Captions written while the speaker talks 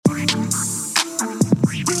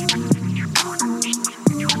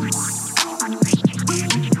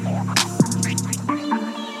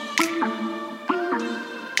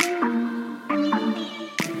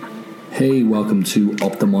Hey, welcome to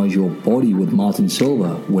Optimize Your Body with Martin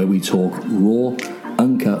Silva, where we talk raw,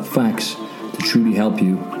 uncut facts to truly help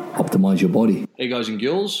you optimize your body. Hey guys and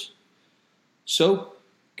girls, so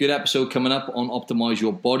good episode coming up on Optimize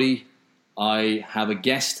Your Body. I have a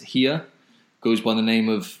guest here, goes by the name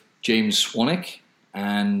of James Swanwick,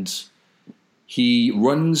 and he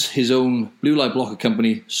runs his own blue light blocker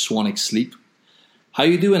company, Swanwick Sleep. How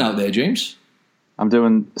you doing out there, James? I'm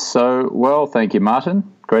doing so well, thank you, Martin.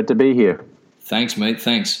 Great to be here. Thanks, mate.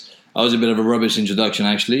 Thanks. That was a bit of a rubbish introduction,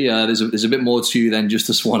 actually. There's a bit more to you than just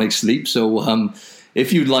the Swanwick Sleep. So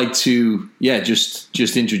if you'd like to,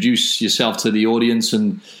 just introduce yourself to the audience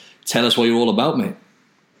and tell us what you're all about, mate.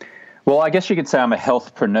 Well, I guess you could say I'm a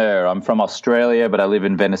healthpreneur. I'm from Australia, but I live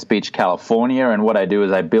in Venice Beach, California. And what I do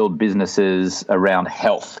is I build businesses around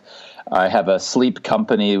health. I have a sleep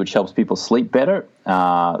company which helps people sleep better.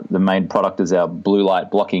 The main product is our blue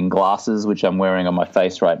light blocking glasses, which I'm wearing on my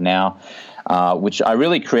face right now, which I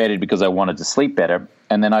really created because I wanted to sleep better.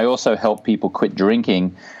 And then I also help people quit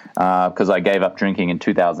drinking because I gave up drinking in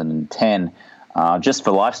 2010 just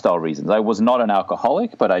for lifestyle reasons. I was not an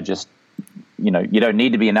alcoholic, but I just, you don't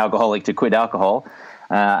need to be an alcoholic to quit alcohol.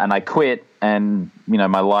 And I quit, and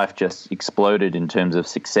my life just exploded in terms of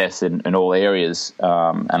success in all areas.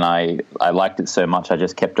 And I liked it so much, I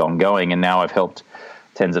just kept on going. And now I've helped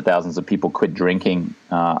tens of thousands of people quit drinking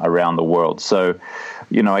around the world. So,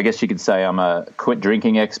 I guess you could say I'm a quit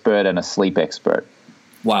drinking expert and a sleep expert.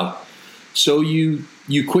 Wow. So you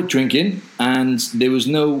quit drinking, and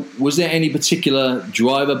was there any particular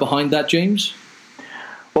driver behind that, James?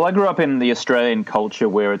 Well, I grew up in the Australian culture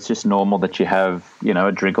where it's just normal that you have,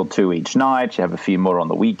 a drink or two each night. You have a few more on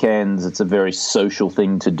the weekends. It's a very social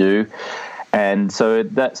thing to do. And so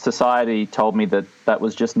that society told me that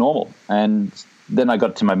was just normal. And then I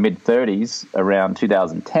got to my mid-30s around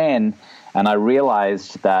 2010, and I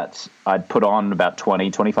realized that I'd put on about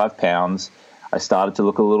 20, 25 pounds. I started to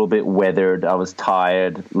look a little bit weathered. I was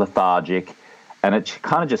tired, lethargic, and it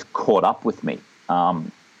kind of just caught up with me.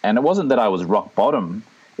 And it wasn't that I was rock bottom.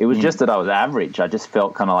 It was just that I was average. I just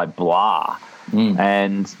felt kind of like blah.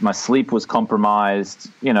 And my sleep was compromised.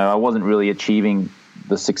 I wasn't really achieving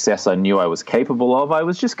the success I knew I was capable of. I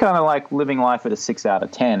was just kind of like living life at a 6 out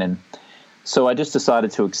of 10. And so I just decided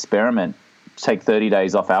to experiment, take 30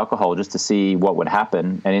 days off alcohol just to see what would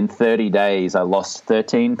happen. And in 30 days, I lost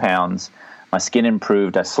 13 pounds. My skin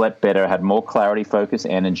improved. I slept better, had more clarity, focus,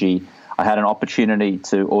 energy. I had an opportunity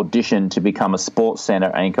to audition to become a sports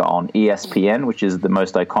center anchor on ESPN, which is the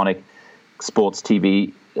most iconic sports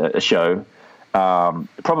TV show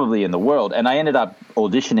probably in the world. And I ended up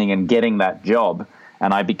auditioning and getting that job,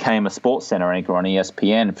 and I became a sports center anchor on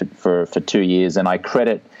ESPN for 2 years. And I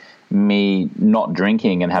credit me not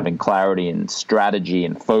drinking and having clarity and strategy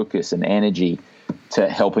and focus and energy to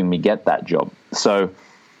helping me get that job. So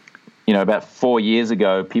about 4 years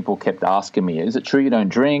ago, people kept asking me, is it true you don't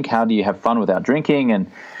drink? How do you have fun without drinking?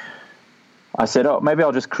 And I said, maybe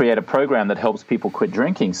I'll just create a program that helps people quit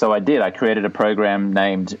drinking. So I did. I created a program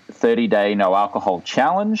named 30-Day No Alcohol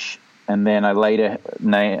Challenge. And then I later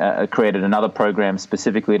created another program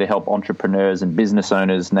specifically to help entrepreneurs and business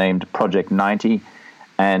owners named Project 90.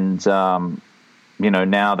 And,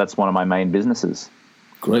 now that's one of my main businesses.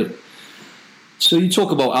 Great. So you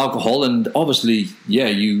talk about alcohol, and obviously,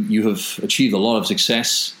 you have achieved a lot of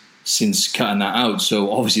success since cutting that out.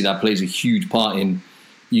 So obviously that plays a huge part in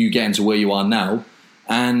you getting to where you are now.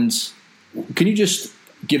 And can you just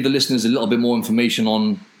give the listeners a little bit more information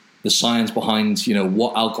on the science behind,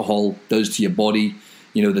 what alcohol does to your body,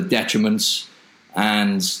 the detriments,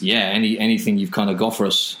 and anything you've kind of got for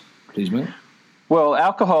us, please, mate? Well,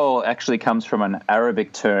 alcohol actually comes from an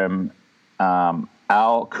Arabic term,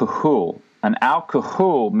 al-kuhul. And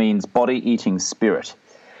al-kuhul means body-eating spirit.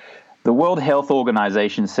 The World Health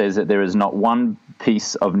Organization says that there is not one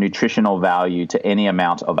piece of nutritional value to any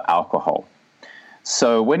amount of alcohol.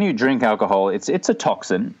 So when you drink alcohol, it's a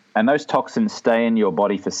toxin, and those toxins stay in your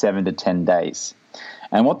body for 7 to 10 days.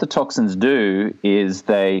 And what the toxins do is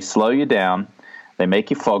they slow you down, they make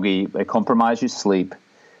you foggy, they compromise your sleep,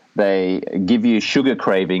 they give you sugar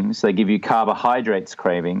cravings, they give you carbohydrates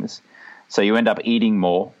cravings, so you end up eating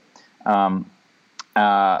more.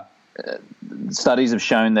 Studies have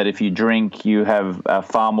shown that if you drink, you have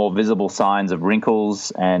far more visible signs of wrinkles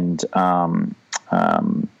and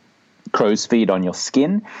crow's feet on your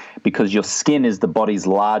skin, because your skin is the body's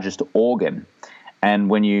largest organ. And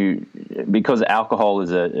because alcohol is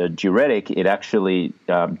a diuretic, it actually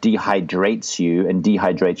dehydrates you and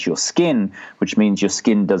dehydrates your skin, which means your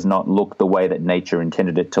skin does not look the way that nature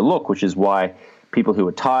intended it to look, which is why people who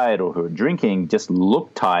are tired or who are drinking just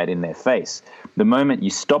look tired in their face. The moment you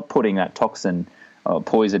stop putting that toxin or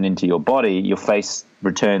poison into your body, your face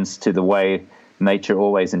returns to the way nature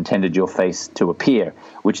always intended your face to appear,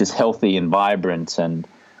 which is healthy and vibrant and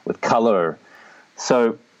with color.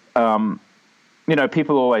 So,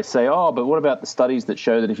 people always say, oh, but what about the studies that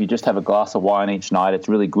show that if you just have a glass of wine each night, it's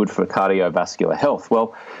really good for cardiovascular health?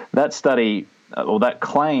 Well, that study, or that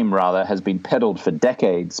claim rather, has been peddled for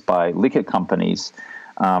decades by liquor companies,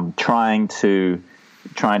 trying to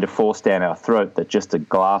force down our throat that just a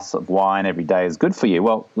glass of wine every day is good for you.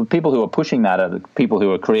 Well, the people who are pushing that are the people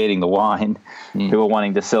who are creating the wine, who are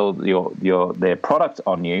wanting to sell their product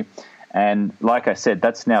on you. And like I said,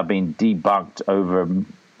 that's now been debunked over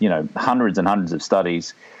hundreds and hundreds of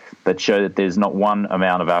studies that show that there's not one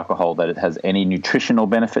amount of alcohol that it has any nutritional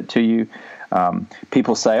benefit to you.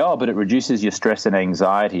 People say, oh, but it reduces your stress and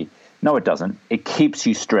anxiety. No, it doesn't. It keeps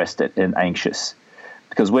you stressed and anxious.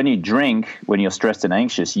 Because when you drink, when you're stressed and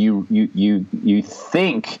anxious, you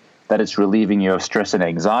think that it's relieving you of stress and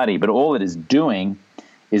anxiety, but all it is doing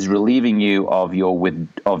is relieving you of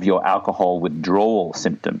your alcohol withdrawal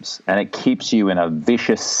symptoms, and it keeps you in a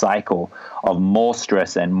vicious cycle of more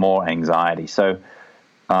stress and more anxiety. So,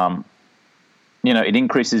 it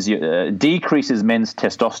decreases men's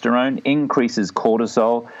testosterone, increases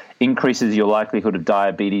cortisol, increases your likelihood of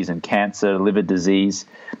diabetes and cancer, liver disease.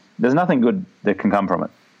 There's nothing good that can come from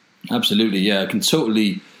it. Absolutely, yeah. I can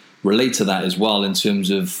totally relate to that as well in terms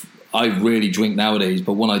of I rarely drink nowadays,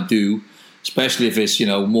 but when I do, especially if it's,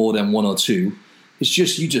 more than one or two, it's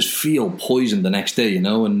just, you just feel poisoned the next day,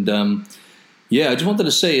 And, I just wanted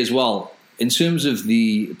to say as well, in terms of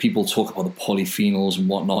the people talk about the polyphenols and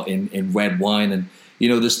whatnot in red wine and,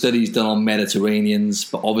 the studies done on Mediterraneans,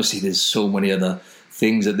 but obviously there's so many other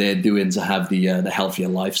things that they're doing to have the healthier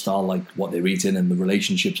lifestyle, like what they're eating and the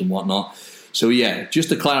relationships and whatnot. So yeah, just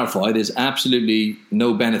to clarify, there's absolutely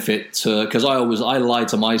no benefit to, because I lie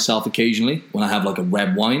to myself occasionally when I have like a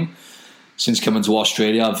red wine. Since coming to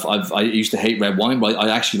Australia, I used to hate red wine, but I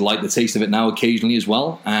actually like the taste of it now occasionally as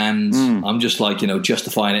well. And I'm just like,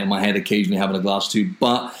 justifying it in my head occasionally having a glass too.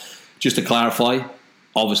 But just to clarify,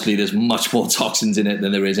 obviously there's much more toxins in it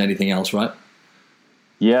than there is anything else, right?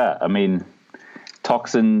 Yeah, I mean,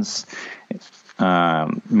 toxins,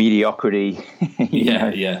 mediocrity,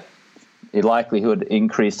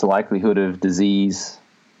 increased likelihood of disease.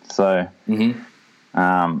 So,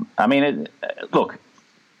 look,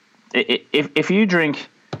 if you drink,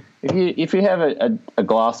 if you have a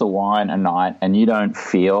glass of wine a night and you don't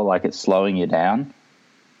feel like it's slowing you down,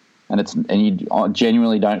 and you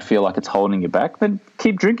genuinely don't feel like it's holding you back, then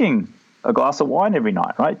keep drinking a glass of wine every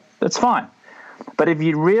night, right? That's fine. But if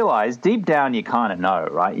you realize deep down you kind of know,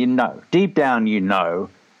 right? Deep down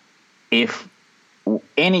if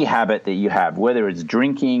any habit that you have, whether it's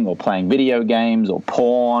drinking or playing video games or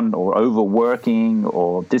porn or overworking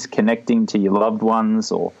or disconnecting to your loved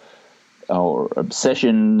ones or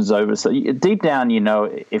obsessions over, so deep down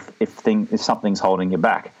if something's holding you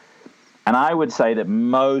back. And I would say that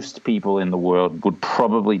most people in the world would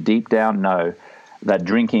probably deep down know that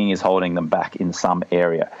drinking is holding them back in some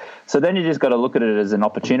area. So then you just got to look at it as an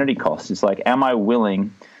opportunity cost. It's like, am I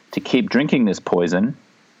willing to keep drinking this poison?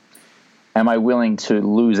 Am I willing to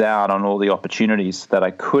lose out on all the opportunities that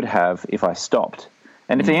I could have if I stopped?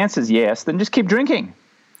 And if the answer is yes, then just keep drinking.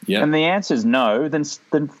 Yeah. And the answer is no, then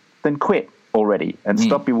quit already and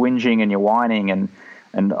stop your whinging and your whining and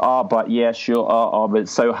but yeah, sure, but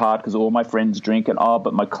it's so hard because all my friends drink and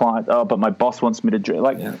but my client, but my boss wants me to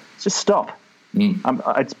drink. Just stop.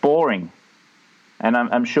 It's boring. And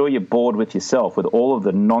I'm sure you're bored with yourself, with all of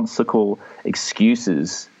the nonsensical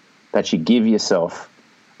excuses that you give yourself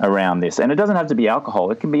around this. And it doesn't have to be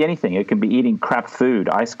alcohol. It can be anything. It can be eating crap food,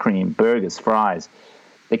 ice cream, burgers, fries.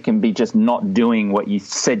 It can be just not doing what you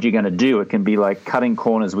said you're going to do. It can be like cutting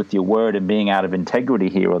corners with your word and being out of integrity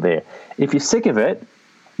here or there. If you're sick of it,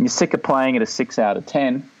 and you're sick of playing at a 6 out of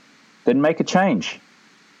 10, then make a change.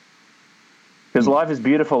 Because life is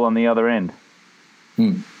beautiful on the other end.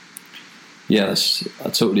 Yes, I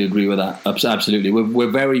totally agree with that. Absolutely. We're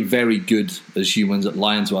very, very good as humans at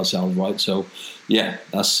lying to ourselves, right? So, yeah,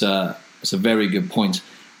 that's a very good point.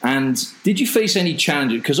 And did you face any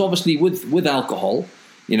challenges? Because obviously with alcohol,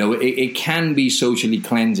 it can be socially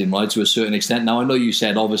cleansing, right, to a certain extent. Now, I know you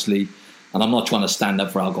said, obviously, and I'm not trying to stand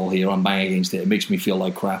up for alcohol here. I'm banging against it. It makes me feel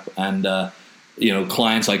like crap. And,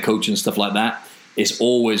 clients I coach and stuff like that, it's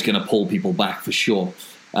always going to pull people back for sure.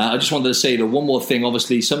 I just wanted to say that one more thing.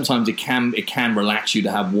 Obviously, sometimes it can relax you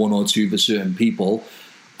to have one or two for certain people,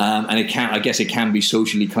 and I guess it can be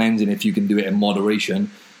socially cleansing if you can do it in moderation.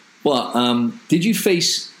 But did you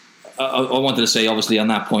face I wanted to say, obviously, on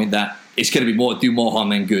that point, that it's going to be do more harm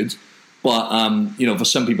than good. But, for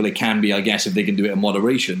some people it can be, I guess, if they can do it in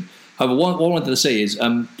moderation. However, what I wanted to say is,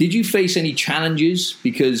 did you face any challenges?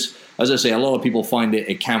 Because, as I say, a lot of people find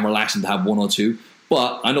it can relax and to have one or two.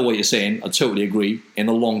 But I know what you're saying. I totally agree. In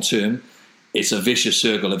the long term, it's a vicious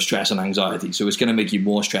circle of stress and anxiety. So it's going to make you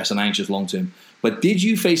more stressed and anxious long term. But did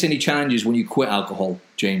you face any challenges when you quit alcohol,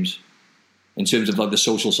 James, in terms of like the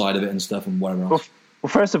social side of it and stuff and whatever else? Well,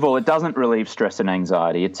 first of all, it doesn't relieve stress and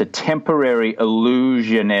anxiety. It's a temporary,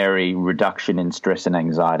 illusionary reduction in stress and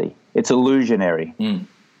anxiety. It's illusionary.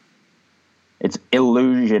 It's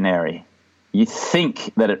illusionary. You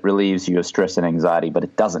think that it relieves you of stress and anxiety, but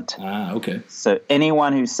it doesn't. Ah, okay. So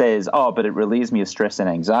anyone who says, oh, but it relieves me of stress and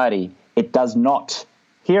anxiety, it does not.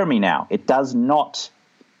 Hear me now. It does not.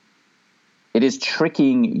 It is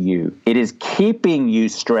tricking you. It is keeping you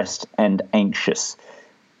stressed and anxious.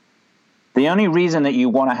 The only reason that you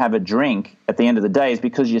want to have a drink at the end of the day is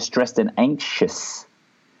because you're stressed and anxious.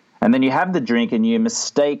 And then you have the drink and you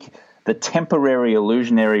mistake the temporary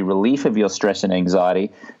illusionary relief of your stress and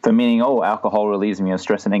anxiety for meaning, oh, alcohol relieves me of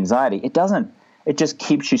stress and anxiety. It doesn't. It just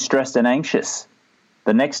keeps you stressed and anxious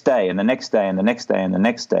the next day and the next day and the next day and the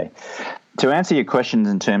next day. To answer your questions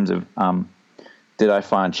in terms of did I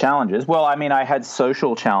find challenges? Well, I mean, I had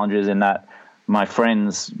social challenges in that my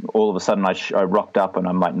friends, all of a sudden I rocked up and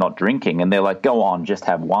I'm like not drinking and they're like, go on, just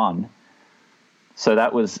have one. So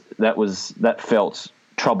that felt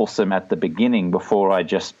troublesome at the beginning before I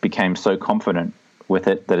just became so confident with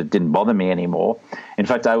it that it didn't bother me anymore. In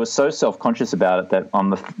fact, I was so self-conscious about it that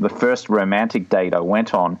on the first romantic date I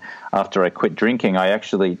went on after I quit drinking, I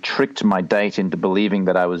actually tricked my date into believing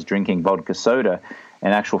that I was drinking vodka soda. In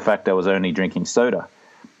actual fact, I was only drinking soda.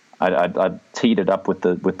 I teed it up with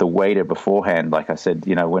the waiter beforehand. Like I said,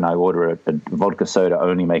 when I order a vodka soda,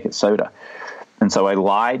 only make it soda. And so I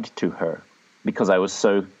lied to her because I was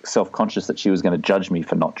so self-conscious that she was going to judge me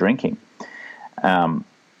for not drinking.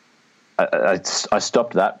 I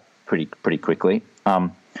stopped that pretty quickly.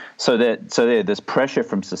 So there's pressure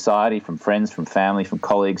from society, from friends, from family, from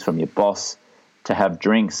colleagues, from your boss to have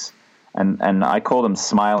drinks. And I call them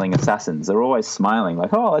smiling assassins. They're always smiling,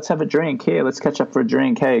 like, oh, let's have a drink here. Let's catch up for a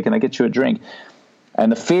drink. Hey, can I get you a drink?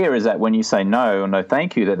 And the fear is that when you say no or no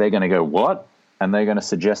thank you, that they're going to go, what? And they're going to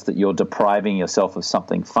suggest that you're depriving yourself of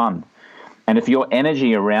something fun. And if your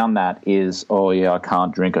energy around that is, oh, yeah, I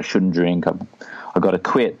can't drink, I shouldn't drink, I've got to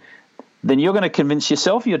quit, then you're going to convince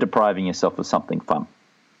yourself you're depriving yourself of something fun.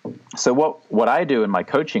 So what I do in my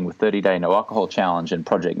coaching with 30-Day No Alcohol Challenge and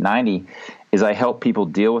Project 90 is I help people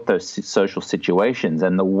deal with those social situations.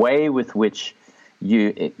 And the way with which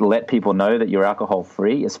you let people know that you're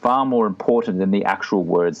alcohol-free is far more important than the actual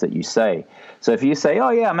words that you say. So if you say, oh,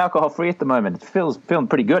 yeah, I'm alcohol-free at the moment, feeling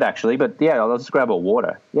pretty good, actually, but, yeah, I'll just grab a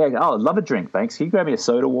water. Yeah, oh, I'd love a drink, thanks. Can you grab me a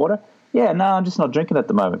soda water? Yeah, no, I'm just not drinking at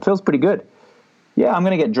the moment. Feels pretty good. Yeah, I'm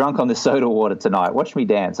going to get drunk on this soda water tonight. Watch me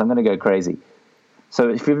dance. I'm going to go crazy. So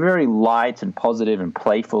if you're very light and positive and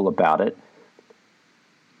playful about it,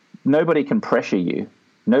 nobody can pressure you.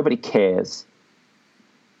 Nobody cares.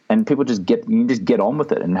 And people you can just get on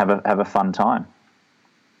with it and have a fun time.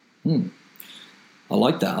 I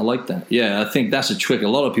like that. Yeah, I think that's a trick a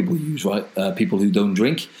lot of people use, right? People who don't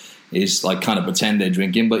drink is like kind of pretend they're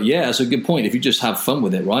drinking. But yeah, that's a good point. If you just have fun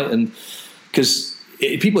with it, right? And because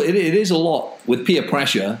it is a lot with peer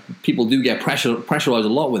pressure. People do get pressurized a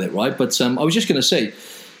lot with it, right? But I was just going to say,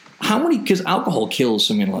 how many? Because alcohol kills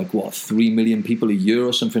something like 3 million people a year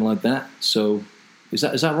or something like that. So is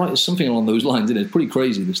that right? It's something along those lines, isn't it? It's pretty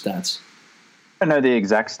crazy, the stats. I don't know the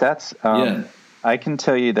exact stats. Yeah, I can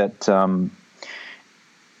tell you that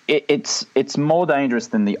it's more dangerous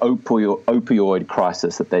than the opioid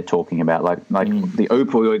crisis that they're talking about, like the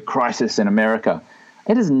opioid crisis in America.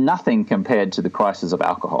 It is nothing compared to the crisis of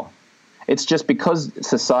alcohol. It's just because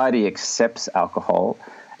society accepts alcohol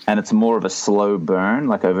and it's more of a slow burn,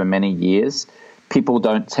 like over many years, people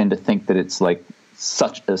don't tend to think that it's like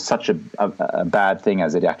such a bad thing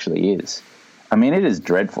as it actually is. I mean, it is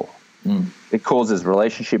dreadful. It causes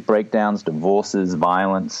relationship breakdowns, divorces,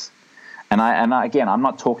 violence. And again, I'm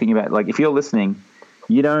not talking about, like, if you're listening,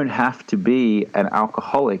 you don't have to be an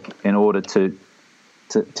alcoholic in order to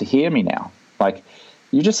hear me now. Like,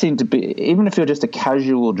 you just seem to be, even if you're just a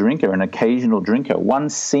casual drinker, an occasional drinker, one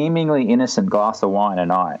seemingly innocent glass of wine a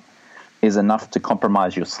night is enough to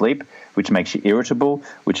compromise your sleep, which makes you irritable,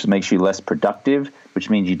 which makes you less productive, which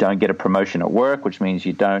means you don't get a promotion at work, which means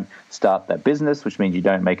you don't start that business, which means you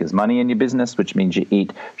don't make as money in your business, which means you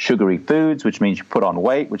eat sugary foods, which means you put on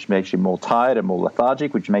weight, which makes you more tired and more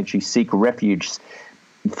lethargic, which makes you seek refuge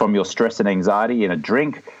from your stress and anxiety in a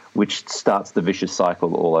drink, which starts the vicious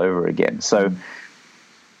cycle all over again. So,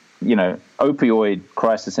 opioid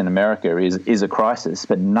crisis in America is a crisis,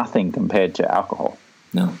 but nothing compared to alcohol.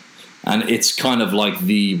 No. And it's kind of like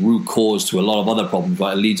the root cause to a lot of other problems,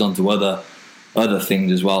 right? It leads on to other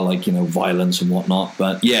things as well, like, violence and whatnot.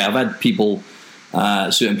 But yeah, I've had people,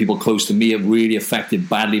 certain people close to me, are really affected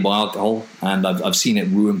badly by alcohol, and I've seen it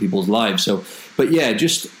ruin people's lives. So, but yeah,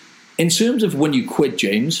 just in terms of when you quit,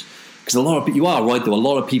 James, because you are right though, a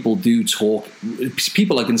lot of people do talk.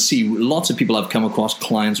 People I can see, lots of people I've come across,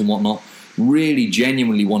 clients and whatnot, really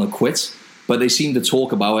genuinely want to quit, but they seem to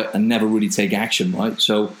talk about it and never really take action, right?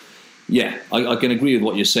 So, yeah, I can agree with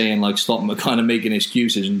what you're saying. Like, stop kind of making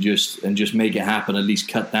excuses and just make it happen. At least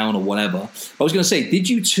cut down or whatever. I was going to say, did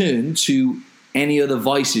you turn to any other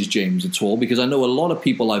vices, James, at all? Because I know a lot of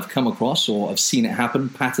people I've come across or I've seen it happen,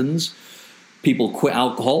 patterns. People quit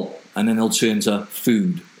alcohol and then they'll turn to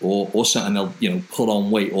food or something. They'll put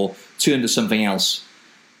on weight or turn to something else.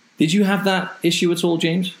 Did you have that issue at all,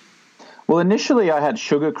 James? Well, initially I had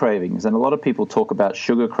sugar cravings, and a lot of people talk about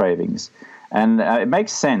sugar cravings. And it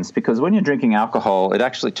makes sense, because when you're drinking alcohol, it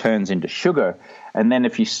actually turns into sugar. And then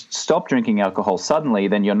if you stop drinking alcohol suddenly,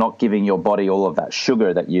 then you're not giving your body all of that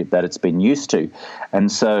sugar that it's been used to.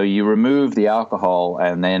 And so you remove the alcohol,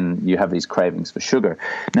 and then you have these cravings for sugar.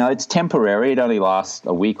 Now, it's temporary. It only lasts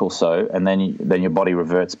a week or so, and then your body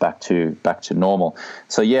reverts back to normal.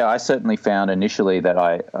 So, yeah, I certainly found initially that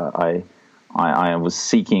I was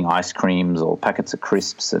seeking ice creams or packets of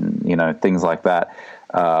crisps and, things like that.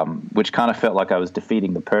 Which kind of felt like I was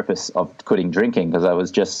defeating the purpose of quitting drinking, because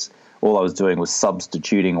all I was doing was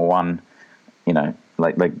substituting one,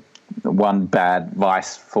 like one bad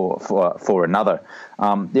vice for another.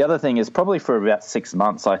 The other thing is, probably for about 6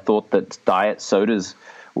 months, I thought that diet sodas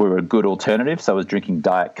were a good alternative. So I was drinking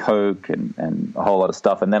Diet Coke and a whole lot of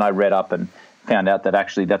stuff. And then I read up and found out that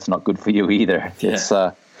actually that's not good for you either. Yeah. It's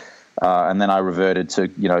and then I reverted to,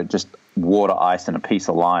 just water, ice, and a piece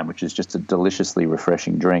of lime, which is just a deliciously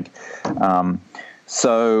refreshing drink.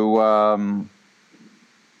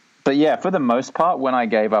 But yeah, for the most part, when I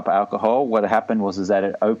gave up alcohol, what happened was that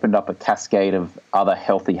it opened up a cascade of other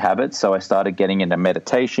healthy habits. So I started getting into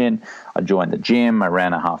meditation. I joined the gym. I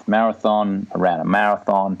ran a half marathon. I ran a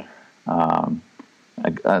marathon. I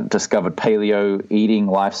discovered paleo eating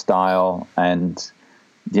lifestyle, and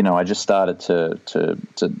I just started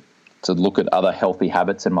to look at other healthy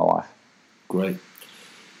habits in my life. Great.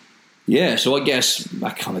 Yeah, so I guess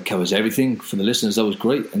that kind of covers everything for the listeners. That was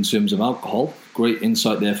great in terms of alcohol. Great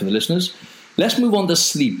insight there for the listeners. Let's move on to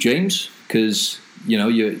sleep, James, because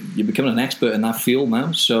you're becoming an expert in that field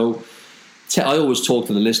now. So I always talk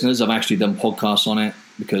to the listeners. I've actually done podcasts on it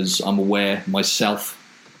because I'm aware myself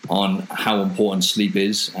on how important sleep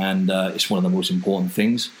is, and it's one of the most important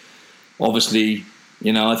things. Obviously,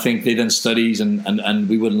 I think they've done studies and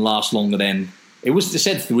we wouldn't last longer than, they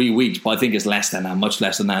said 3 weeks, but I think it's less than that, much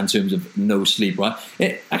less than that in terms of no sleep, right?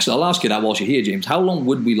 Actually, I'll ask you that whilst you're here, James. How long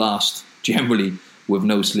would we last generally with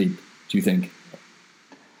no sleep, do you think?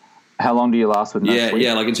 How long do you last with no sleep?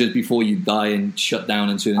 Yeah, like in terms before you die and shut down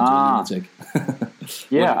and turn into a lunatic.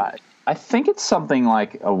 Yeah, I think it's something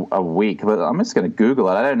like a week, but I'm just going to Google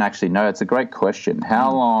it. I don't actually know. It's a great question.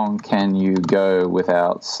 How long can you go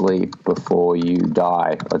without sleep before you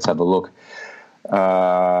die? Let's have a look.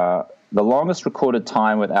 The longest recorded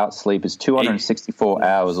time without sleep is 264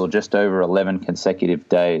 hours, or just over 11 consecutive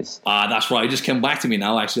days. That's right. It just came back to me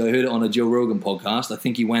now, actually. I heard it on a Joe Rogan podcast. I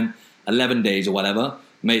think he went 11 days or whatever.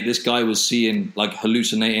 Mate, this guy was seeing, like,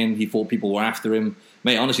 hallucinating. He thought people were after him.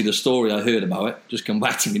 Mate, honestly, the story I heard about it just come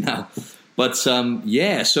back to me now. But,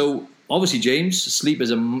 so obviously, James, sleep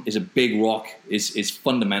is a big rock. It's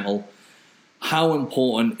fundamental. How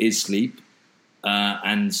important is sleep?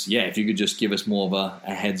 If you could just give us more of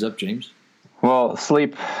a heads up, James. Well,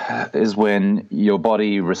 sleep is when your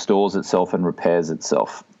body restores itself and repairs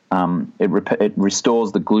itself. It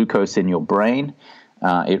restores the glucose in your brain.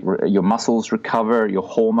 Your muscles recover. Your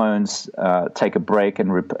hormones take a break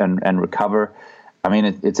and recover. I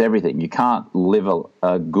mean, it's everything. You can't live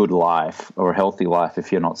a good life or a healthy life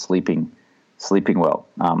if you're not sleeping well.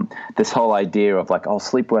 This whole idea of like, I'll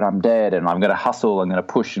sleep when I'm dead and I'm going to hustle, I'm going to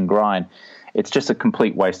push and grind. It's just a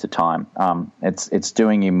complete waste of time. It's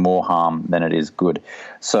doing you more harm than it is good.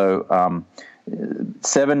 So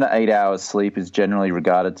 7 to 8 hours sleep is generally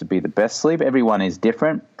regarded to be the best sleep. Everyone is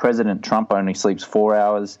different. President Trump only sleeps 4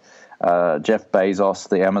 hours. Jeff Bezos,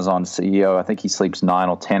 the Amazon CEO, I think he sleeps 9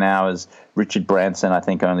 or 10 hours. Richard Branson, I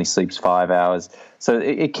think, only sleeps 5 hours. So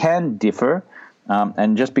it can differ.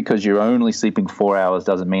 And just because you're only sleeping 4 hours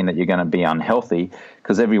doesn't mean that you're going to be unhealthy,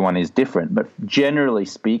 because everyone is different. But generally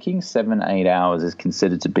speaking, 7 to 8 hours is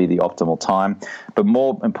considered to be the optimal time. But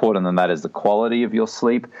more important than that is the quality of your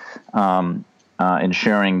sleep,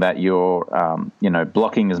 ensuring that you're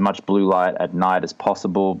blocking as much blue light at night as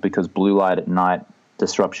possible, because blue light at night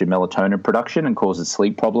disrupts your melatonin production and causes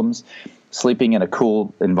sleep problems. Sleeping in a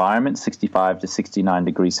cool environment, 65 to 69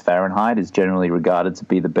 degrees Fahrenheit, is generally regarded to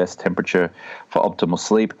be the best temperature for optimal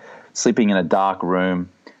sleep. Sleeping in a dark room,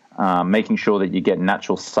 making sure that you get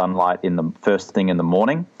natural sunlight in the first thing in the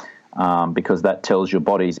morning, because that tells your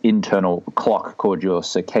body's internal clock, called your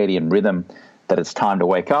circadian rhythm, that it's time to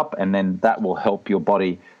wake up, and then that will help your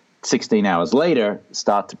body 16 hours later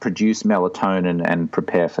start to produce melatonin and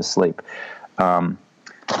prepare for sleep.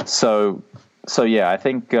 So yeah, I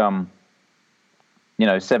think 7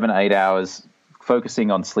 to 8 hours, focusing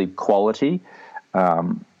on sleep quality,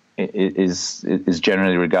 is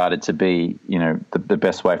generally regarded to be the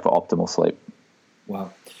best way for optimal sleep.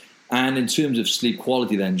 Wow. And in terms of sleep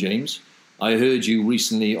quality, then, James, I heard you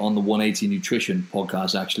recently on the 180 Nutrition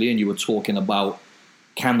podcast, actually, and you were talking about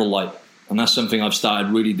candlelight, and that's something I've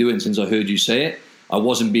started really doing since I heard you say it. I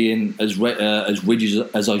wasn't being as rigid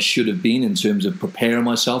as I should have been in terms of preparing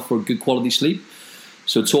myself for a good quality sleep.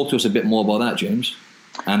 So talk to us a bit more about that, James,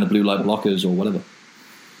 and the blue light blockers or whatever.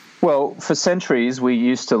 Well, for centuries, we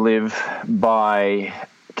used to live by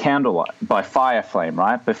candlelight, by fire flame,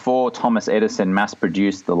 right? Before Thomas Edison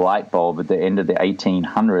mass-produced the light bulb at the end of the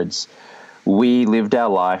 1800s, we lived our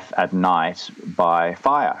life at night by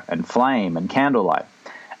fire and flame and candlelight.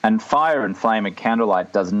 And fire and flame and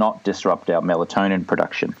candlelight does not disrupt our melatonin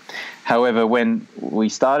production. However, when we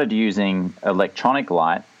started using electronic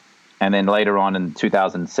light, and then later on in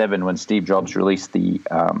 2007, when Steve Jobs released the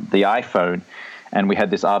iPhone, and we had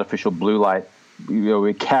this artificial blue light,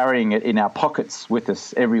 we're carrying it in our pockets with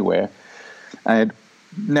us everywhere. And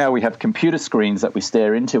now we have computer screens that we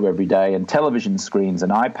stare into every day, and television screens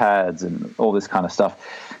and iPads and all this kind of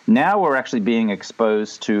stuff. Now we're actually being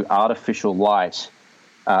exposed to artificial light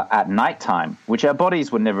at nighttime, which our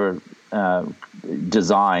bodies were never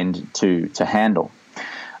designed to handle.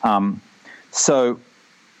 So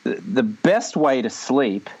the best way to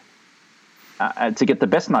sleep, to get the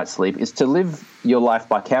best night's sleep, is to live your life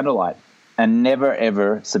by candlelight and never,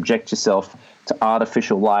 ever subject yourself to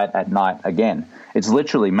artificial light at night again. It's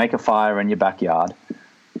literally make a fire in your backyard,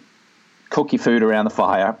 cook your food around the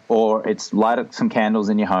fire, or it's light up some candles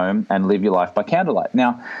in your home and live your life by candlelight.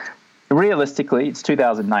 Now, realistically, it's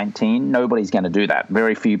 2019. Nobody's going to do that.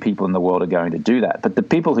 Very few people in the world are going to do that. But the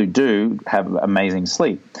people who do have amazing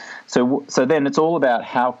sleep. So then it's all about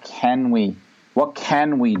what can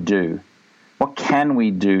we do? What can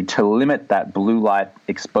we do to limit that blue light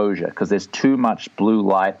exposure? Because there's too much blue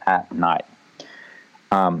light at night.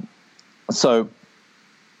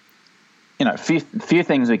 Few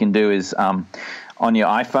things we can do is on your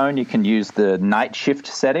iPhone, you can use the night shift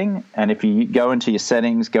setting. And if you go into your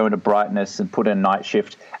settings, go into brightness and put in night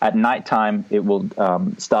shift, at nighttime, it will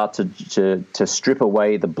start to strip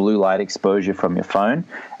away the blue light exposure from your phone,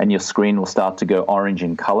 and your screen will start to go orange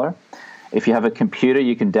in color. If you have a computer,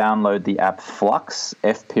 you can download the app Flux,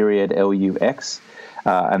 F.LUX,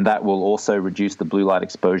 and that will also reduce the blue light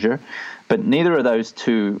exposure. But neither of those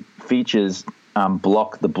two features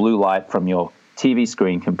block the blue light from your TV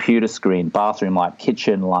screen, computer screen, bathroom light,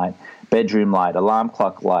 kitchen light, bedroom light, alarm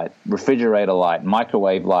clock light, refrigerator light,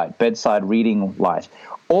 microwave light, bedside reading light.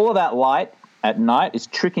 All of that light at night is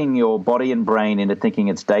tricking your body and brain into thinking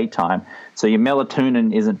it's daytime, so your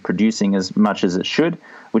melatonin isn't producing as much as it should,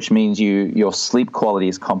 which means your sleep quality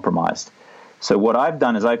is compromised. So what I've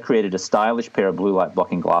done is I've created a stylish pair of blue light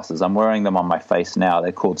blocking glasses. I'm wearing them on my face now.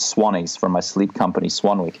 They're called Swannies from my sleep company,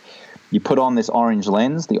 Swanwick. You put on this orange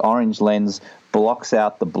lens. The orange lens blocks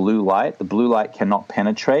out the blue light. The blue light cannot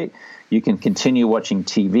penetrate. You can continue watching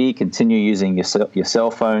TV, continue using your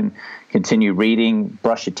cell phone, continue reading,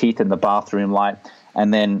 brush your teeth in the bathroom light,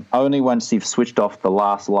 and then only once you've switched off the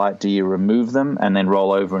last light do you remove them and then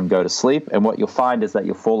roll over and go to sleep. And what you'll find is that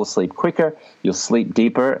you'll fall asleep quicker, you'll sleep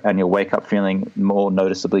deeper, and you'll wake up feeling more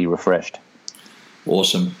noticeably refreshed.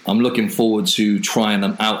 Awesome. I'm looking forward to trying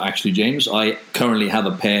them out, actually, James. I currently have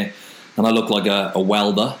a pair, and I look like a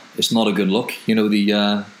welder. It's not a good look.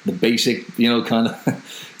 The basic, kind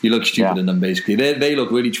of... You look stupid in them, basically. They look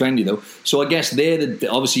really trendy, though. So I guess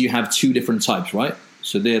obviously you have two different types, right?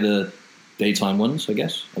 So they're the daytime ones, I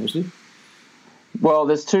guess, obviously. Well,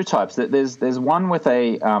 there's two types. There's one with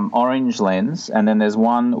a orange lens, and then there's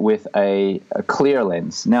one with a clear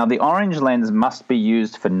lens. Now, the orange lens must be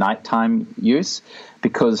used for nighttime use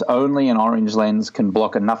because only an orange lens can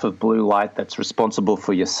block enough of blue light that's responsible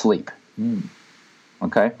for your sleep.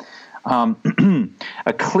 Okay?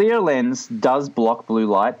 A clear lens does block blue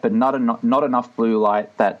light, but not enough blue light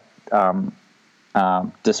that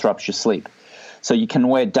disrupts your sleep. So you can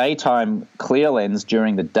wear daytime clear lens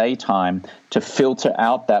during the daytime to filter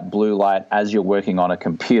out that blue light as you're working on a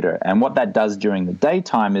computer. And what that does during the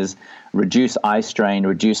daytime is reduce eye strain,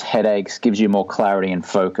 reduce headaches, gives you more clarity and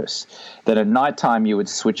focus. Then at nighttime, you would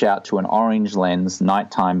switch out to an orange lens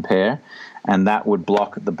nighttime pair, and that would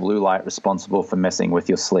block the blue light responsible for messing with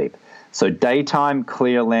your sleep. So daytime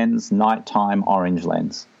clear lens, nighttime orange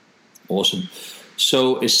lens. Awesome.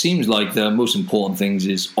 So it seems like the most important things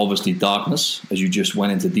is obviously darkness, as you just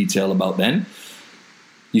went into detail about then.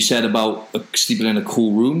 You said about sleeping in a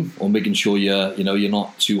cool room or making sure you're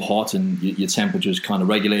not too hot and your temperature is kind of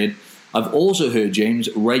regulated. I've also heard, James,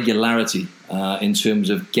 regularity in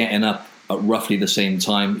terms of getting up at roughly the same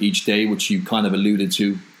time each day, which you kind of alluded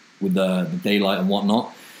to with the daylight and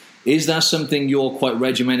whatnot. Is that something you're quite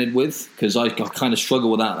regimented with? Because I kind of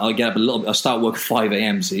struggle with that. I get up I start work at 5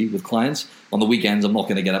 a.m. with clients. On the weekends, I'm not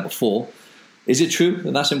going to get up before. Is it true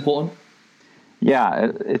that that's important?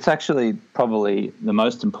 Yeah, it's actually probably the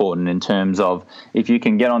most important in terms of if you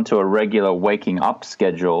can get onto a regular waking up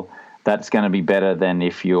schedule, that's going to be better than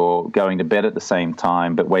if you're going to bed at the same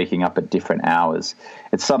time but waking up at different hours.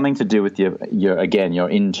 It's something to do with your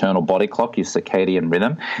internal body clock, your circadian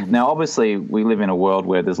rhythm. Mm-hmm. Now, obviously, we live in a world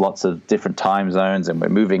where there's lots of different time zones and we're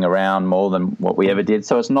moving around more than what we ever did,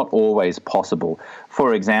 so it's not always possible.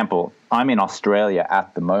 For example, I'm in Australia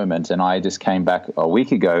at the moment, and I just came back a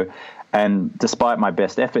week ago, and despite my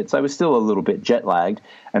best efforts, I was still a little bit jet lagged.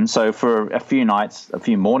 And so for a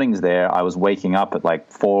few mornings there, I was waking up at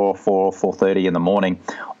like 4:30 in the morning.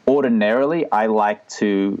 Ordinarily, I like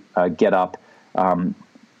to get up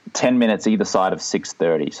 10 minutes either side of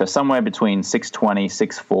 6:30. So somewhere between 6:20,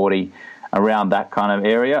 6:40, around that kind of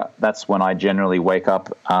area. That's when I generally wake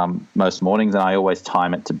up most mornings, and I always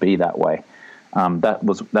time it to be that way.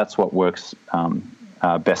 That's what works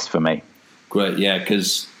best for me. Great, yeah,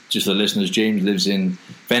 because just for the listeners, James lives in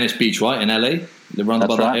Venice Beach, right, in LA? Around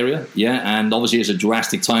about that area? Yeah, and obviously it's a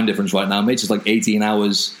drastic time difference right now, mate. It's like 18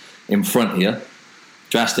 hours in front here.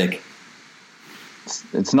 Drastic.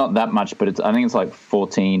 It's not that much, but I think it's like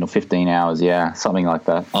 14 or 15 hours, yeah, something like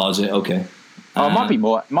that. Oh, is it? Okay. Oh, it might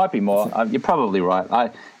be more. You're probably right.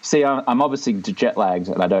 I'm obviously jet lagged,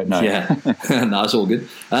 and I don't know. Yeah, no, it's all good.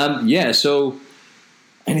 So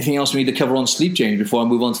anything else we need to cover on sleep, James, before I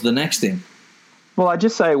move on to the next thing? Well, I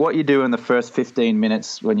just say what you do in the first 15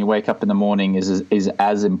 minutes when you wake up in the morning is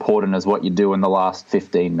as important as what you do in the last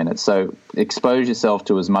 15 minutes. So expose yourself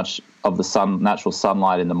to as much of the natural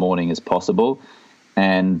sunlight in the morning as possible,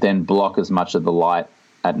 and then block as much of the light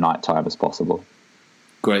at nighttime as possible.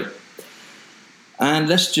 Great. And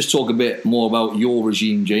let's just talk a bit more about your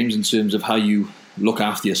regime, James, in terms of how you look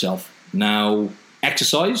after yourself. Now,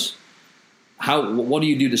 exercise. What do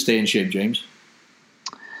you do to stay in shape, James?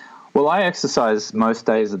 Well, I exercise most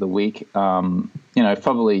days of the week.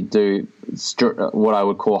 Probably do what I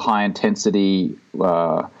would call high intensity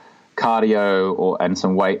cardio and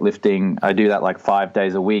some weightlifting. I do that like 5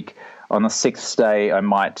 days a week. On the sixth day, I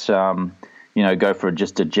might go for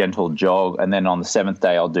just a gentle jog, and then on the seventh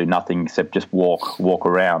day, I'll do nothing except just walk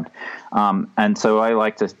around. And so I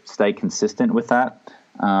like to stay consistent with that.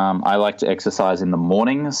 I like to exercise in the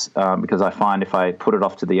mornings because I find if I put it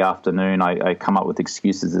off to the afternoon, I come up with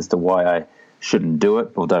excuses as to why I shouldn't do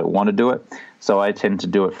it or don't want to do it. So I tend to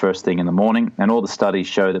do it first thing in the morning. And all the studies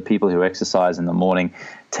show that people who exercise in the morning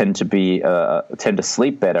tend to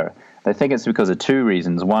sleep better. They think it's because of two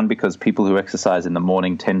reasons. One, because people who exercise in the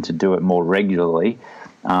morning tend to do it more regularly,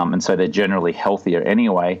 and so they're generally healthier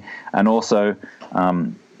anyway. And also,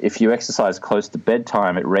 if you exercise close to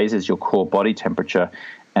bedtime, it raises your core body temperature,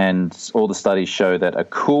 and all the studies show that a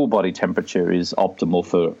cool body temperature is optimal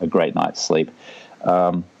for a great night's sleep.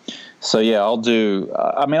 I'll do.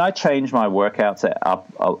 I change my workouts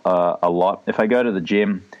up a lot. If I go to the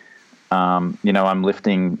gym, I'm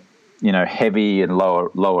lifting, heavy and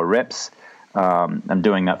lower reps. I'm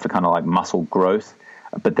doing that for kind of like muscle growth.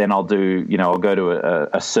 But then I'll go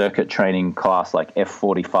to a circuit training class like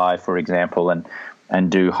F45, for example, and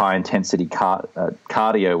do high-intensity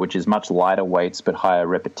cardio, which is much lighter weights but higher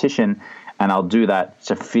repetition, and I'll do that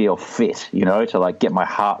to feel fit, to like get my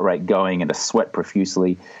heart rate going and to sweat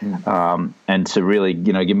profusely, and to really,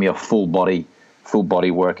 give me a full body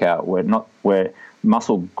workout where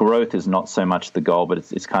muscle growth is not so much the goal, but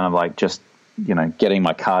it's kind of like just, getting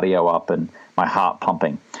my cardio up and my heart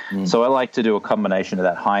pumping. So I like to do a combination of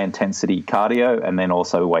that high intensity cardio and then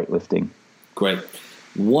also weightlifting. Great.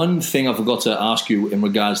 One thing I forgot to ask you in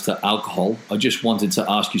regards to alcohol, I just wanted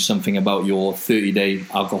to ask you something about your 30-day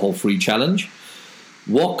alcohol-free challenge.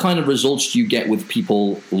 What kind of results do you get with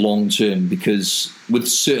people long term? Because with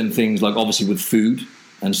certain things, like obviously with food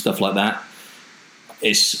and stuff like that,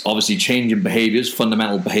 it's obviously changing behaviors,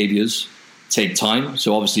 fundamental behaviors take time.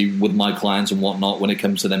 So obviously with my clients and whatnot, when it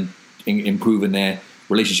comes to them improving their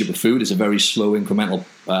relationship with food, it's a very slow incremental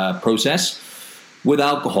process. With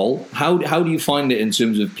alcohol, how do you find it in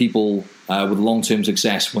terms of people with long-term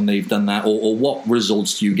success when they've done that, or what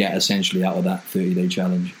results do you get essentially out of that 30-day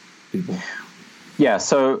challenge, people? Yeah,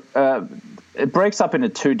 so it breaks up into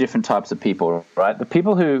two different types of people, right? The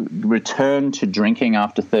people who return to drinking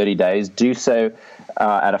after 30 days do so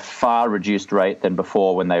at a far reduced rate than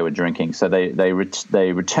before when they were drinking. So they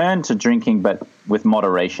return to drinking, but with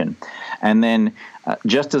moderation. And then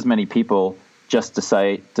just as many people just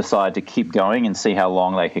decide to keep going and see how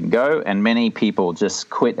long they can go, and many people just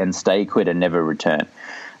quit and never return.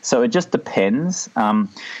 So it just depends.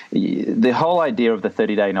 The whole idea of the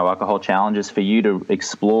 30-day no alcohol challenge is for you to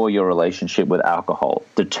explore your relationship with alcohol,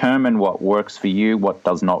 determine what works for you, what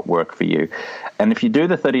does not work for you. And if you do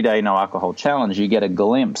the 30-day no alcohol challenge, you get a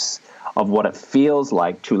glimpse of what it feels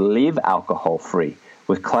like to live alcohol-free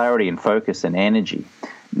with clarity and focus and energy.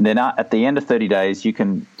 Then at the end of 30 days, you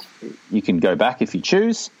can go back if you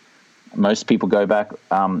choose. Most people go back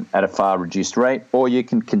at a far reduced rate, or you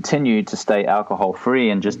can continue to stay alcohol-free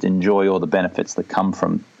and just enjoy all the benefits that come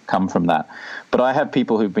from that. But I have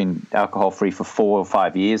people who've been alcohol-free for 4 or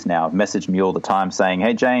 5 years now, have messaged me all the time saying,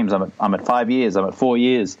 "Hey James, I'm at 5 years, I'm at 4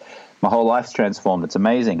 years, my whole life's transformed. It's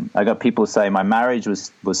amazing." I got people who say my marriage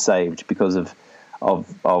was saved because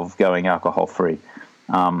of going alcohol-free.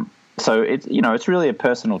 So it's really a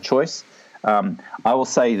personal choice. I will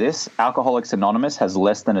say this: Alcoholics Anonymous has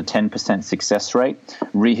less than a 10% success rate.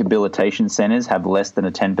 Rehabilitation centers have less than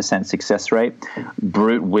a 10% success rate.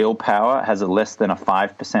 Brute Willpower has a less than a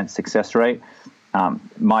 5% success rate.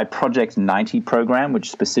 My Project 90 program, which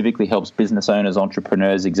specifically helps business owners,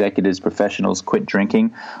 entrepreneurs, executives, professionals quit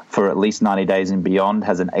drinking for at least 90 days and beyond,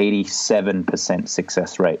 has an 87%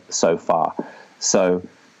 success rate so far. So,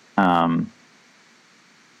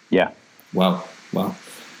 yeah. Wow.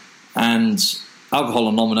 And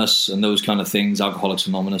Alcoholics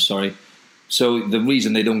Anonymous, sorry. So the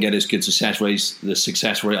reason they don't get as good success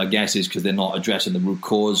rate, I guess, is because they're not addressing the root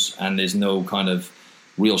cause, and there's no kind of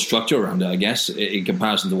real structure around it, I guess, in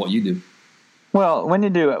comparison to what you do. Well, when you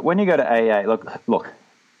go to AA, look,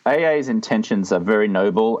 AA's intentions are very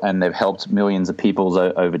noble, and they've helped millions of people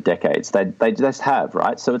over decades. They just have,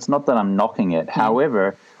 right? So it's not that I'm knocking it.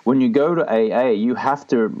 However, when you go to AA, you have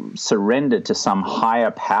to surrender to some higher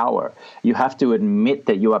power. You have to admit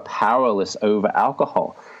that you are powerless over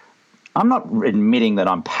alcohol. I'm not admitting that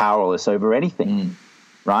I'm powerless over anything,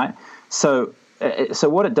 right? So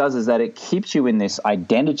what it does is that it keeps you in this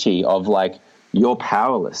identity of like you're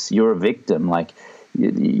powerless, you're a victim, like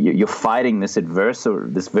you're fighting this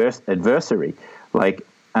adversary, like,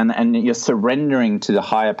 and you're surrendering to the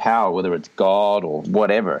higher power, whether it's God or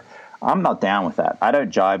whatever. I'm not down with that. I don't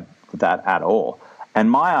jive with that at all. And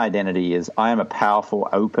my identity is I am a powerful,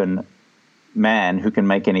 open man who can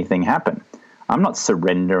make anything happen. I'm not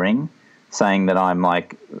surrendering, saying that I'm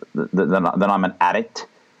like that I'm an addict,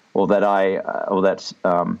 or that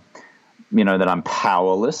that I'm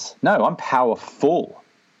powerless. No, I'm powerful.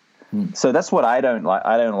 So that's what I don't like.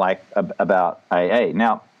 I don't like about AA.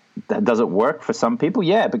 Now, does it work for some people?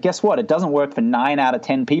 Yeah, but guess what? It doesn't work for 9 out of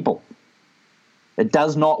 10 people. It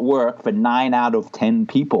does not work for 9 out of 10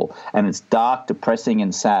 people, and it's dark, depressing,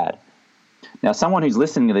 and sad. Now, someone who's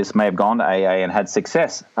listening to this may have gone to AA and had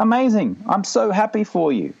success. Amazing. I'm so happy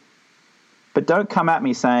for you. But don't come at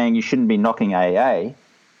me saying you shouldn't be knocking AA,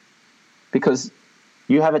 because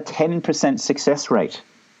you have a 10% success rate.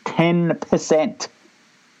 10%.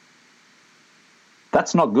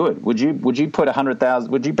 That's not good. Would you put $100,000?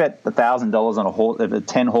 Would you bet $1,000 on a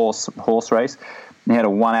 10-horse race and you had a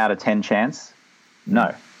 1 out of 10 chance?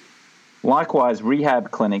 No. Likewise,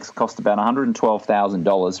 rehab clinics cost about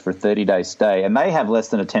 $112,000 for a 30-day stay, and they have less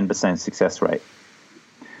than a 10% success rate.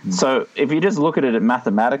 So if you just look at it at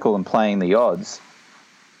mathematical and playing the odds,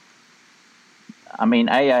 I mean,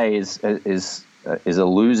 AA is a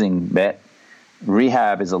losing bet.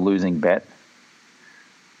 Rehab is a losing bet.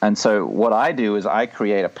 And so what I do is I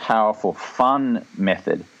create a powerful fun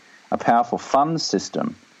method, a powerful fun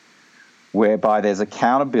system whereby there's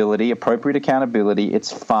accountability, appropriate accountability.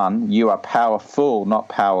 It's fun. You are powerful, not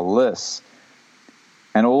powerless.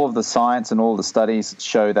 And all of the science and all the studies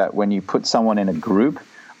show that when you put someone in a group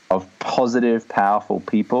of positive, powerful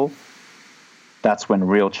people, that's when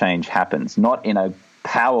real change happens, not in a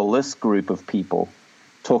powerless group of people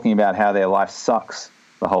talking about how their life sucks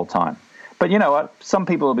the whole time. But you know what? Some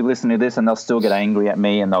people will be listening to this and they'll still get angry at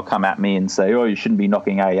me and they'll come at me and say, oh, you shouldn't be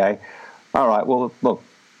knocking AA. All right, well, look,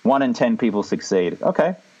 1 in 10 people succeed.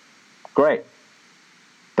 Okay, great.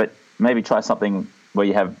 But maybe try something where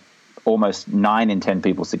you have almost 9 in 10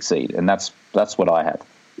 people succeed, and that's what I had.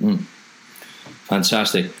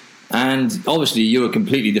 Fantastic. And obviously you're a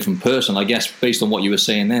completely different person, I guess, based on what you were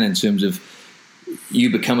saying then in terms of you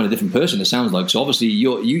becoming a different person, it sounds like. So obviously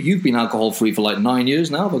you've been alcohol-free for like 9 years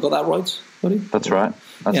now. Have I got that right, buddy? That's right.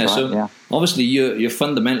 So obviously you're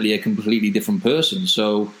fundamentally a completely different person.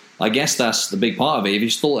 So I guess that's the big part of it. If you're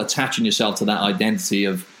still attaching yourself to that identity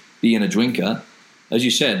of being a drinker, as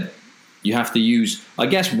you said, you have to use, I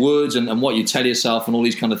guess, words and what you tell yourself and all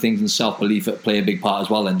these kind of things and self-belief that play a big part as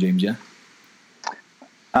well then, James, yeah?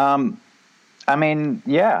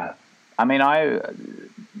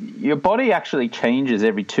 Your body actually changes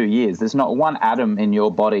every 2 years. There's not one atom in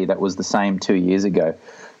your body that was the same 2 years ago.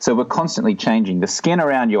 So we're constantly changing. The skin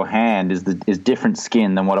around your hand is different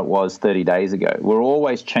skin than what it was 30 days ago. We're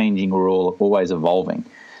always changing. We're always evolving.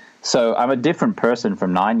 So I'm a different person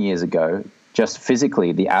from 9 years ago. Just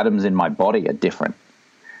physically, the atoms in my body are different.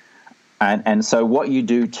 And so what you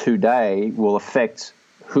do today will affect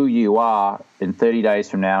who you are in 30 days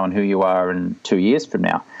from now and who you are in 2 years from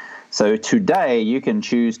now. So today you can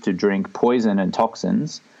choose to drink poison and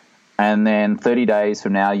toxins, and then 30 days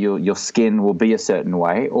from now your skin will be a certain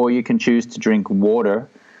way, or you can choose to drink water,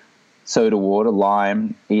 soda water,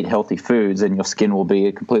 lime, eat healthy foods, and your skin will be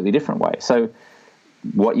a completely different way. So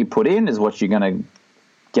what you put in is what you're going to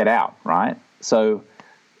get out, right? So,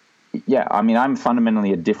 yeah, I mean, I'm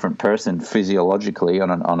fundamentally a different person physiologically on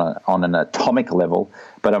an atomic level,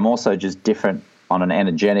 but I'm also just different on an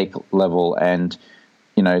energetic level, and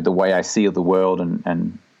you know, the way I see the world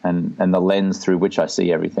and the lens through which I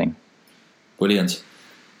see everything. Brilliant.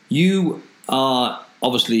 You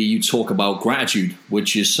talk about gratitude,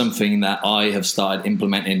 which is something that I have started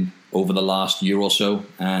implementing over the last year or so,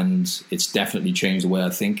 and it's definitely changed the way I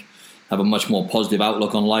think. I have a much more positive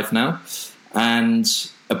outlook on life now. And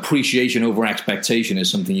appreciation over expectation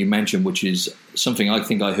is something you mentioned, which is something I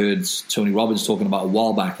think I heard Tony Robbins talking about a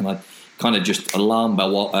while back, and I kind of just alarmed by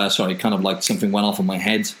kind of like something went off in my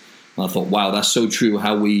head. And I thought, wow, that's so true,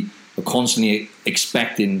 how we are constantly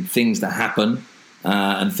expecting things to happen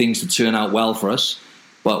and things to turn out well for us.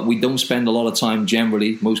 But we don't spend a lot of time,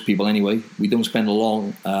 generally, most people anyway, we don't spend a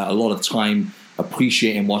lot of time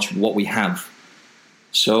appreciating what we have.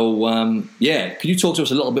 So, could you talk to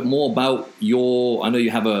us a little bit more about I know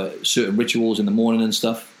you have certain rituals in the morning and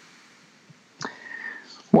stuff.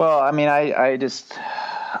 Well, I mean, I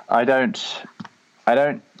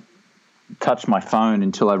don't touch my phone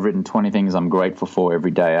until I've written 20 things I'm grateful for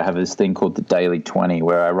every day. I have this thing called the Daily 20,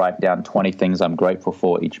 where I write down 20 things I'm grateful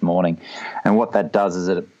for each morning. And what that does is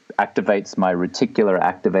it activates my reticular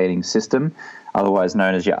activating system, otherwise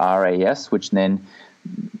known as your RAS, which then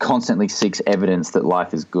constantly seeks evidence that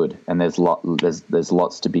life is good and there's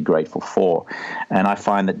lots to be grateful for. And I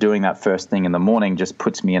find that doing that first thing in the morning just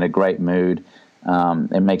puts me in a great mood.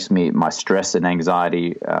 It makes my stress and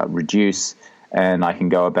anxiety reduce, and I can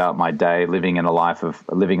go about my day living a life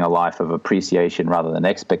of appreciation rather than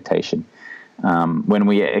expectation. When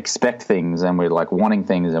we expect things and we're like wanting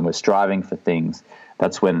things and we're striving for things,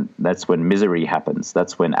 that's when misery happens.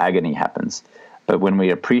 That's when agony happens. But when we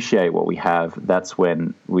appreciate what we have, that's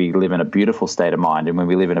when we live in a beautiful state of mind. And when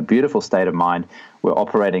we live in a beautiful state of mind, we're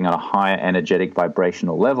operating on a higher energetic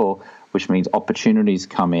vibrational level, which means opportunities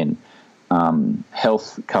come in,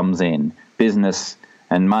 health comes in, business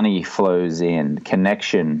and money flows in,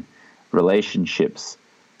 connection, relationships.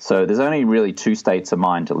 So there's only really 2 states of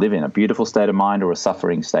mind to live in, a beautiful state of mind or a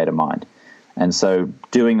suffering state of mind. And so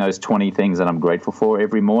doing those 20 things that I'm grateful for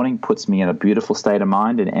every morning puts me in a beautiful state of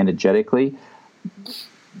mind, and energetically,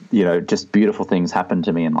 you know, just beautiful things happen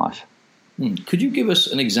to me in life. Could you give us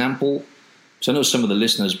an example? Because I know some of the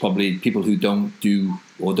listeners, probably people who don't do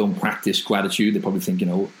or don't practice gratitude, they're probably thinking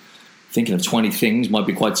of 20 things might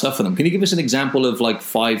be quite tough for them. Can you give us an example of like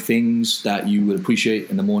 5 things that you would appreciate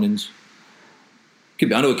in the mornings? I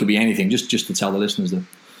know it could be anything, just to tell the listeners that.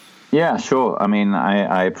 Yeah, sure. I mean,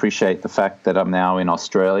 I appreciate the fact that I'm now in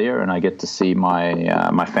Australia and I get to see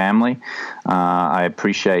my family. I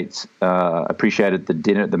appreciated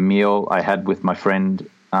the meal I had with my friend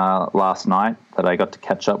last night that I got to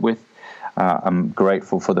catch up with. I'm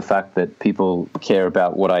grateful for the fact that people care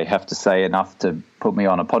about what I have to say enough to put me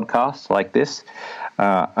on a podcast like this.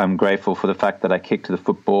 I'm grateful for the fact that I kicked the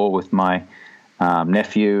football with my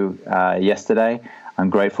nephew yesterday. I'm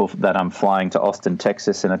grateful that I'm flying to Austin,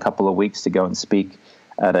 Texas in a couple of weeks to go and speak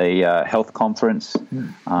at a health conference.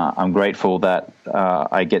 I'm grateful that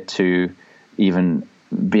I get to even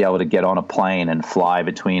be able to get on a plane and fly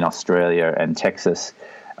between Australia and Texas,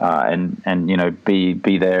 and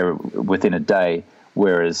be there within a day.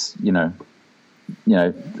 Whereas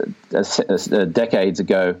decades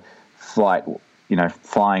ago,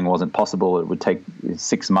 flying wasn't possible. It would take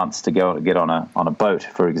 6 months to get on a boat,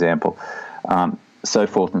 for example. So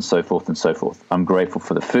forth and so forth and so forth. I'm grateful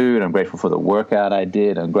for the food. I'm grateful for the workout I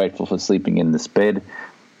did. I'm grateful for sleeping in this bed.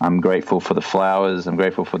 I'm grateful for the flowers. I'm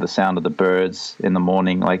grateful for the sound of the birds in the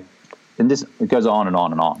morning. And it goes on and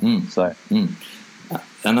on and on.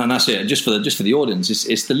 And that's it. Just for the audience,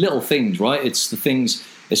 it's the little things, right? It's the things.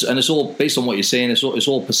 It's all based on what you're saying. It's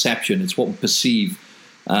all perception. It's what we perceive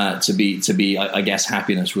to be. I guess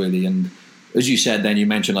happiness really. And as you said, then you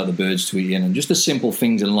mentioned like the birds tweeting and just the simple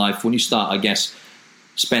things in life. When you start, I guess,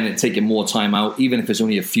 taking more time out, even if it's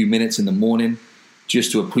only a few minutes in the morning,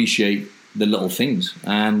 just to appreciate the little things.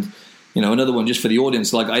 And another one just for the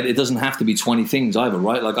audience, it doesn't have to be 20 things either,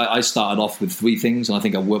 right? I started off with 3 things, and I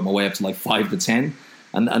think I've worked my way up to 5 to 10,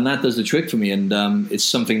 and that does the trick for me. And it's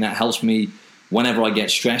something that helps me whenever I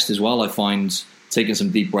get stressed as well. I find taking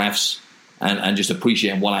some deep breaths and just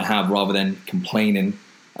appreciating what I have rather than complaining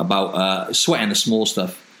about sweating the small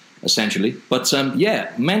stuff, essentially. But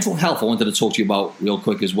mental health I wanted to talk to you about real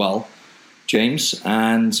quick as well, James.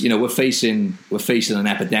 And we're facing an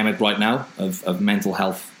epidemic right now of mental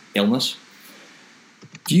health illness.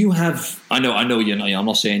 Do you have, I know I'm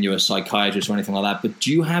not saying you're a psychiatrist or anything like that, but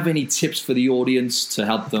do you have any tips for the audience to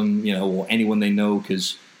help them, or anyone they know,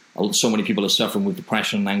 because so many people are suffering with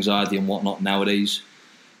depression and anxiety and whatnot nowadays?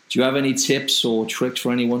 Do you have any tips or tricks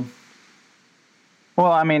for anyone?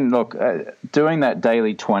 Well, I mean, look, doing that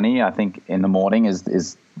daily 20, I think, in the morning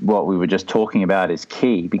is what we were just talking about is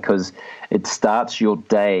key, because it starts your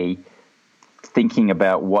day thinking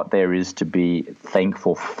about what there is to be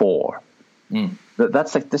thankful for.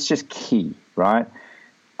 That's just key, right?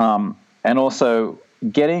 And also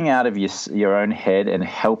getting out of your own head and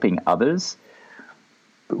helping others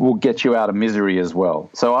will get you out of misery as well.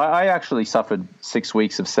 So I actually suffered 6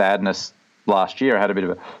 weeks of sadness last year. I had a bit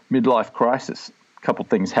of a midlife crisis. A couple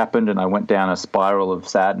things happened and I went down a spiral of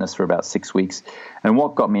sadness for about 6 weeks. And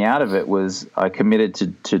what got me out of it was I committed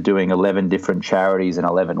to doing 11 different charities in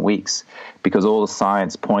 11 weeks, because all the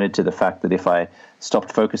science pointed to the fact that if I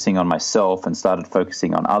stopped focusing on myself and started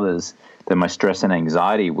focusing on others, then my stress and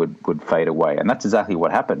anxiety would fade away. And that's exactly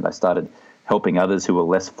what happened. I started helping others who were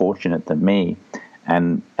less fortunate than me.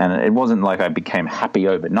 And it wasn't like I became happy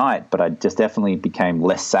overnight, but I just definitely became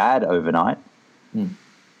less sad overnight.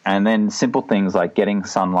 And then simple things like getting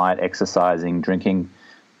sunlight, exercising, drinking,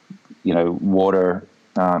 water,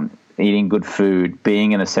 eating good food,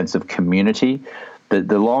 being in a sense of community.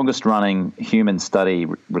 The longest running human study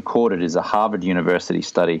recorded is a Harvard University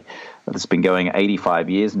study that's been going 85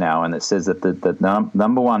 years now, and it says that the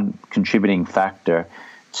number one contributing factor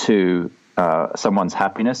to someone's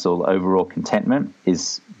happiness or overall contentment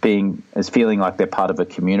is feeling like they're part of a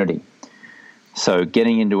community. So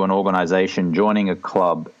getting into an organization, joining a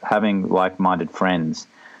club, having like-minded friends,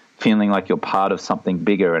 feeling like you're part of something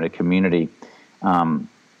bigger in a community, can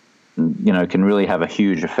really have a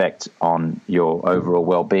huge effect on your overall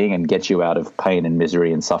well-being and get you out of pain and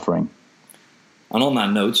misery and suffering. And on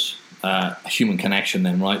that note, human connection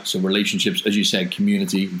then, right? So relationships, as you said,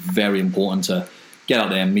 community, very important to get out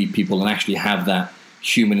there and meet people and actually have that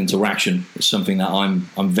human interaction. Is something that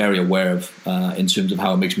I'm very aware of in terms of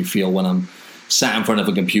how it makes me feel when I'm sat in front of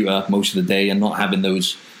a computer most of the day and not having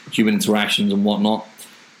those human interactions and whatnot.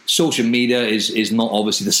 Social media is not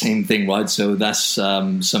obviously the same thing, right? So that's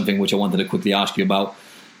something which I wanted to quickly ask you about.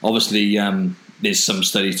 Obviously, there's some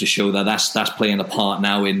studies to show that that's playing a part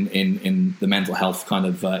now in the mental health kind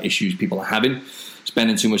of issues people are having.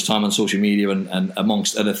 Spending too much time on social media and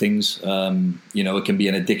amongst other things, it can be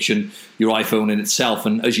an addiction. Your iPhone in itself,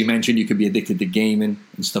 and as you mentioned, you could be addicted to gaming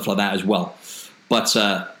and stuff like that as well. But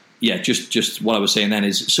just what I was saying then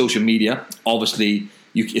is social media. Obviously,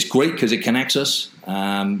 it's great because it connects us.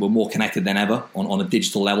 We're more connected than ever on a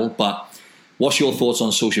digital level. But what's your thoughts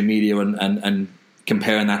on social media and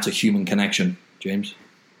comparing that to human connection, James?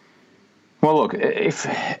 Well, look, if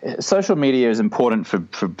social media is important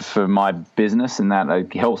for my business in that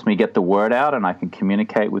it helps me get the word out and I can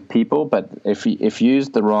communicate with people. But if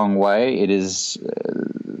used the wrong way, it is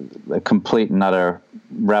a complete and utter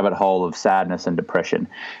rabbit hole of sadness and depression,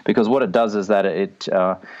 because what it does is that it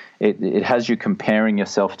has you comparing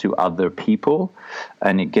yourself to other people,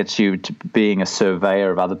 and it gets you to being a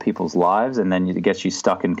surveyor of other people's lives, and then it gets you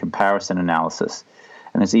stuck in comparison analysis.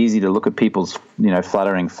 And it's easy to look at people's,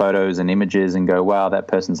 flattering photos and images and go, wow, that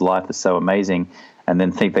person's life is so amazing, and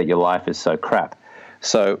then think that your life is so crap.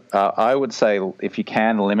 So I would say, if you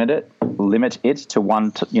can limit it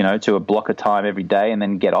to a block of time every day, and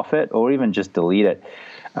then get off it, or even just delete it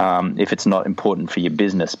if it's not important for your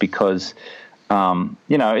business, because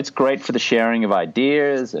it's great for the sharing of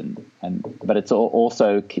ideas, but it's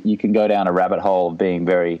also, you can go down a rabbit hole of getting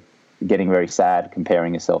very sad,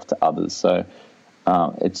 comparing yourself to others. So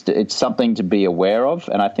it's something to be aware of,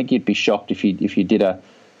 and I think you'd be shocked if you did an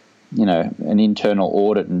internal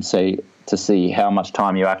audit and to see how much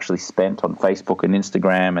time you actually spent on Facebook and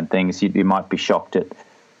Instagram and things. You might be shocked at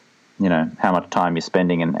how much time you're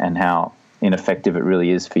spending and how ineffective it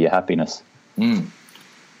really is for your happiness.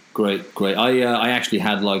 Great. I actually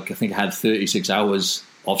had I think I had 36 hours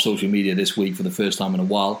of social media this week for the first time in a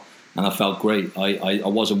while, and I felt great.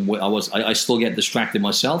 I still get distracted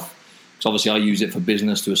myself, because obviously I use it for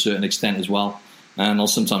business to a certain extent as well, and I'll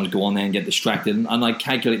sometimes go on there and get distracted, and I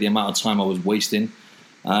calculate the amount of time I was wasting.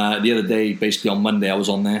 The other day, basically on Monday, I was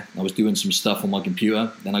on there. I was doing some stuff on my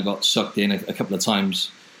computer. Then I got sucked in a couple of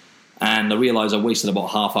times, and I realized I wasted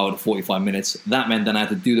about half hour to 45 minutes. That meant then I had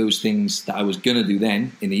to do those things that I was going to do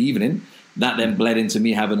then in the evening. That then bled into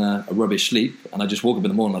me having a rubbish sleep, and I just woke up in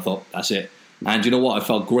the morning and I thought, that's it. And you know what? I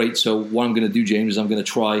felt great. So what I'm going to do, James, is I'm going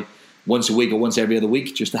to try once a week or once every other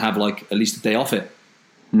week just to have at least a day off it.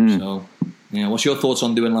 So, what's your thoughts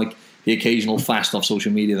on doing the occasional fast off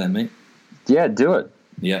social media then, mate? Yeah, do it.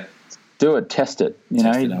 Yeah. Do it. Test it.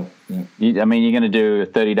 Test it out. Yeah. You're going to do a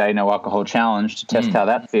 30-day no alcohol challenge to test how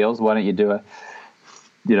that feels. Why don't you do a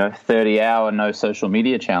 30-hour no social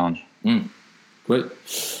media challenge? Great.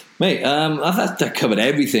 Mate, that covered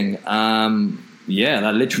everything.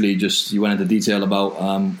 That literally just, you went into detail about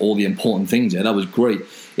all the important things there. That was great.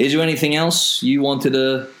 Is there anything else you wanted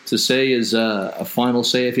to say as a final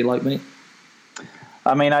say, if you like, mate?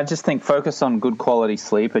 I just think focus on good quality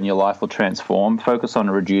sleep and your life will transform. Focus on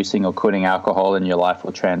reducing or quitting alcohol and your life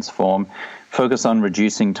will transform. Focus on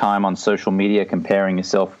reducing time on social media, comparing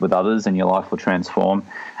yourself with others, and your life will transform.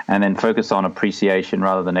 And then focus on appreciation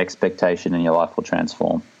rather than expectation, and your life will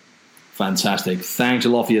transform. Fantastic. Thanks a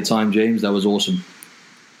lot for your time, James. That was awesome.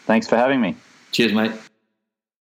 Thanks for having me. Cheers, mate.